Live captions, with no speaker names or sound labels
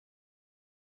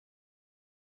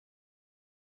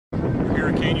here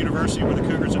at Kane University, where the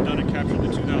Cougars have done and captured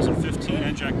the 2015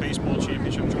 NJAC Baseball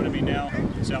Championship. Joining me now,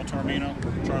 Sal Taormina,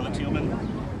 Charlie Thielmann,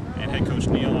 and head coach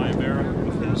Ioviero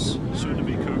with his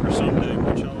soon-to-be Cougar someday.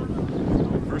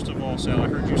 First of all, Sal, I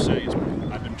heard you say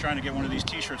I've been trying to get one of these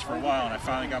T-shirts for a while, and I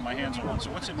finally got my hands on one.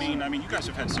 So what's it mean? I mean, you guys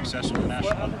have had success on the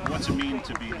national level. What's it mean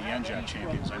to be the NJAC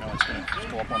champions? I know it's going to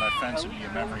go up on that fence and be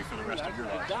a memory for the rest of your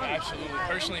life. Absolutely.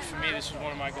 Personally, for me, this was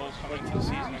one of my goals coming into the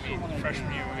season. I mean,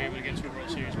 freshman year, we were able to get to a World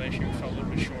Series. Last year, we fell a little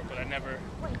bit short, but I never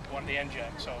won the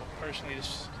NJAC. So personally,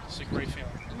 this is a great feeling.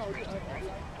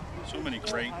 So many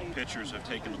great pitchers have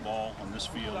taken the ball on this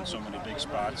field in so many big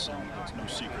spots, and it's no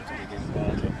secret that they gave the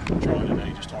ball to Charlie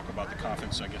today. Just talk about the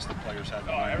confidence, I guess, the players have.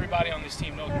 Everybody on this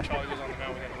team knows when Charlie goes on the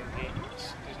mound, we got to win the game.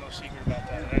 There's no secret about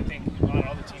that, and I think a lot of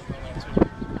other teams know that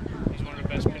too. He's one of the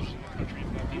best pitchers in the country,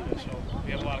 if not the best. So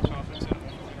we have a lot of confidence in him,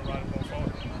 and we're going to ride him going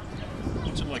forward.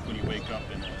 What's it like when you wake up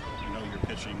and you know you're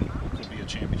pitching could be a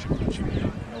championship match?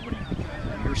 Nobody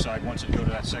on your side wants to go to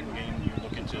that second game, and you're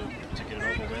looking to get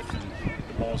it over with, and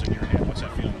the ball's in your hand. What's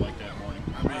that feeling like that morning?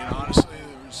 I mean, honestly,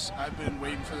 I've been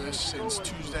waiting for this since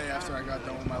Tuesday after I got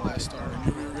done with my last start. I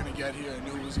knew we were going to get here. I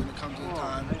knew it was going to come to the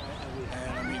time.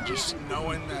 And, I mean, just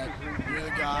knowing that you're the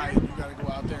guy and you got to go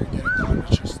out there and get it done,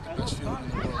 it's just the best feeling in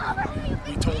the world. And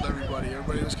we told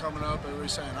everybody was coming up, everybody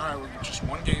was saying, all right, we're just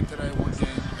one game today, one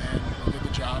game, and we did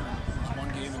the job, and it was one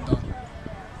game and done.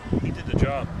 He did the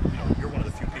job. You know, you're one of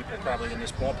the few people probably in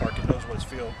this ballpark that knows what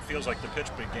it feels like to pitch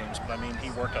big games. But I mean, he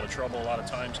worked out of trouble a lot of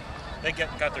times. They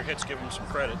got their hits, give him some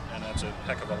credit, and that's a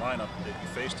heck of a lineup that you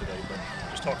faced today. But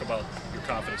just talk about your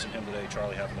confidence in him today,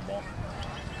 Charlie, having the ball.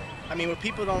 I mean, what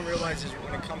people don't realize is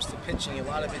when it comes to pitching, a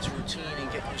lot of it's routine and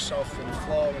getting yourself in the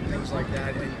flow and things like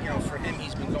that. And, you know, for him,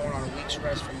 he's been going on a week's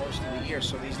rest for most of the year.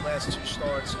 So these last two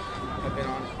starts have been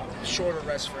on shorter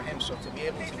rest for him. So to be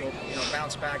able to go, you know,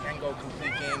 bounce back and go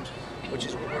complete games, which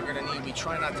is what we're going to need. We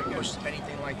try not to push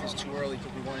anything like this too early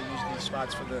because we want to use these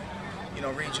spots for the, you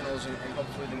know, regionals and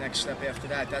hopefully the next step after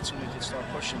that. That's when we can start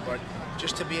pushing. But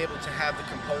just to be able to have the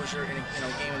composure in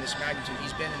a game of this magnitude,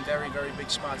 he's been in very, very big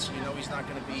spots. So you know he's not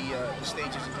going to be, the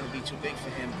stage isn't going to be too big for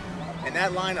him. And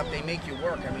that lineup, they make you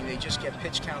work. I mean, they just get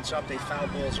pitch counts up, they foul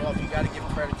balls off. You got to give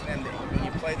credit to them. When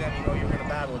you play them, you know you're going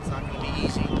to battle. It's not going to be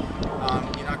easy.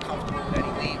 You're not comfortable with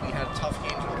any lead. We had tough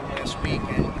games with them last week,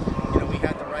 and you know we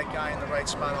had the right guy in the right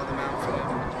spot on the mound for them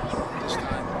this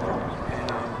time. And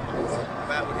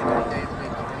bat with him every day of the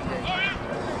week, every day.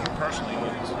 Personally,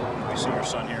 we see your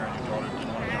son here and your daughter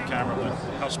didn't want to be on camera, but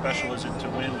how special is it to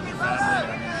win with your family?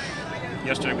 I mean,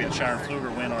 yesterday we had Sharon Pfluger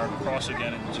win our lacrosse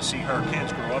again, and to see her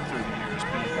kids grow up through the years,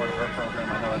 being part of her program,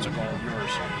 I know that's a goal of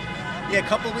yours. Yeah, a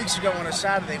couple of weeks ago on a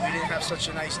Saturday, we didn't have such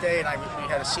a nice day, and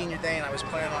we had a senior day, and I was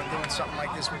planning on doing something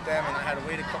like this with them, and I had to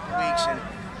wait a couple of weeks, and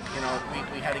you know,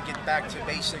 we had to get back to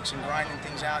basics and grinding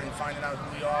things out and finding out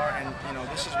who we are, and you know,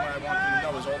 this is what I want them to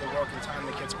know is all the work and time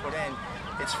that gets put in.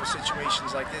 It's for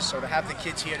situations like this. So to have the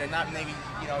kids here, they're not maybe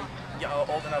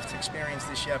old enough to experience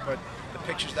this yet, but the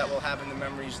pictures that we'll have and the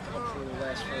memories hopefully will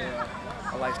last for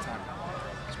a lifetime.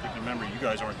 Speaking of memory, you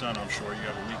guys aren't done, I'm sure. You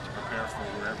have a week to prepare for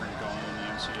wherever you're going in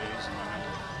the NCAAs, and I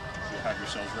know you'll have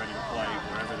yourselves ready to play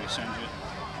wherever they send you.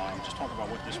 Just talk about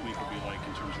what this week will be like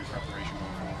in terms of your preparation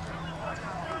going forward.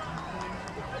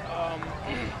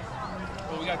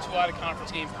 Well, we got two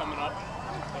out-of-conference games coming up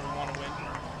that we want to win.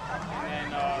 And then,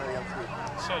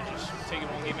 just take it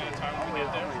one game at a time when we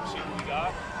get there, see what we got.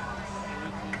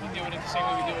 And we do it the same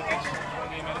way we do it this,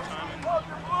 one game at a time. And I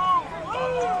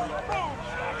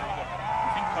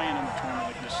think playing in a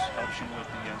tournament like this helps you with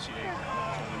the NCAA,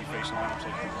 when you face lineups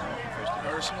like you face today.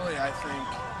 Personally, I think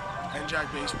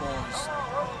NJAC baseball is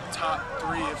top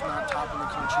 3, if not top in the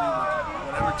country,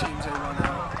 with whatever teams they run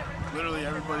out. Literally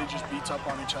everybody just beats up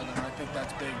on each other, and I think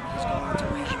that's big because going into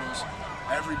regionals,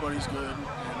 everybody's good,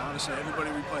 and honestly,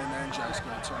 everybody we play in the NJAC's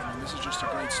good. So I mean, this is just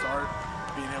a great start,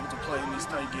 being able to play in these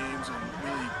tight games and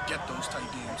really get those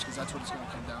tight games because that's what it's going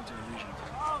to come down to in the region.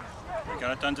 They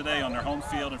got it done today on their home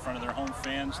field in front of their home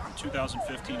fans, the 2015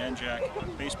 NJAC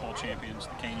baseball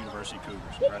champions, the Kane University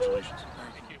Cougars. Congratulations.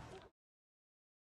 Thank you.